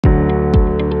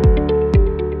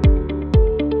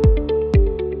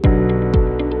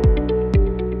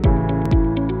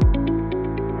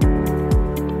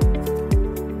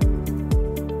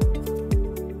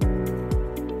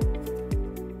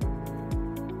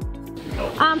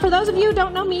For those of you who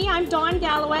don't know me, I'm Dawn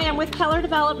Galloway. I'm with Keller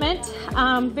Development.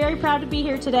 Very proud to be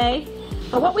here today.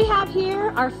 What we have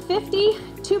here are 50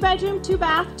 two-bedroom,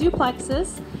 two-bath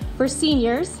duplexes for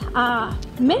seniors,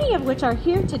 many of which are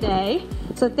here today.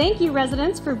 So thank you,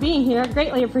 residents, for being here.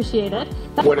 Greatly appreciate it.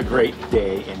 What a great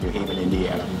day in New Haven,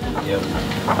 Indiana.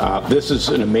 This is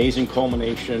an amazing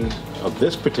culmination of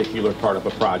this particular part of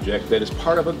a project that is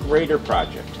part of a greater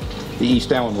project, the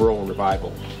East Allen Rural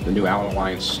Revival, the NewAllen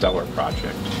Alliance Stellar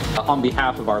Project. On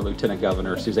behalf of our Lieutenant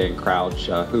Governor, Suzanne Crouch,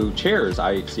 who chairs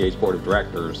IHCA's Board of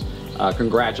Directors,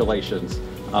 congratulations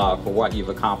for what you've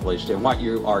accomplished and what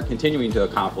you are continuing to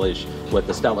accomplish with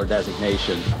the Stellar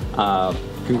designation.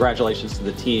 Congratulations to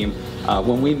the team.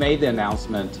 When we made the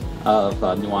announcement of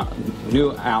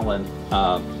NewAllen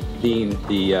being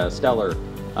the Stellar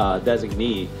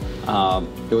designee,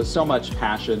 there was so much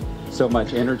passion, so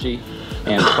much energy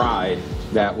and pride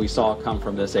that we saw come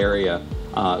from this area.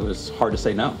 It was hard to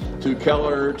say no. To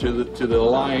Keller, to the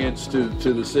Alliance, to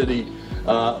the city,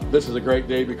 this is a great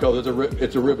day because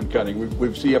it's a ribbon cutting.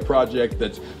 We see a project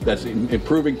that's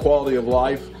improving quality of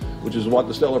life, which is what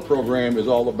the Stellar program is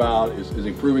all about, is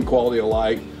improving quality of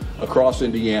life across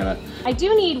Indiana. I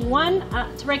do need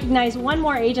to recognize one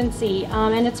more agency,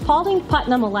 and it's Paulding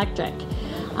Putnam Electric.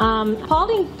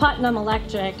 Paulding Putnam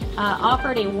Electric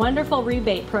offered a wonderful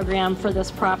rebate program for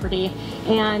this property,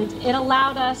 and it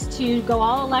allowed us to go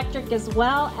all electric as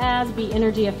well as be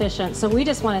energy efficient. So we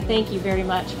just want to thank you very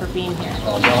much for being here.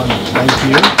 Well done. Thank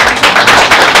you.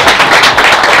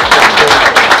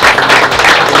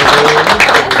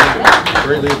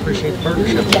 Greatly appreciate the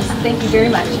partnership. Yes, thank you very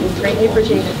much. Greatly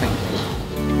appreciate it.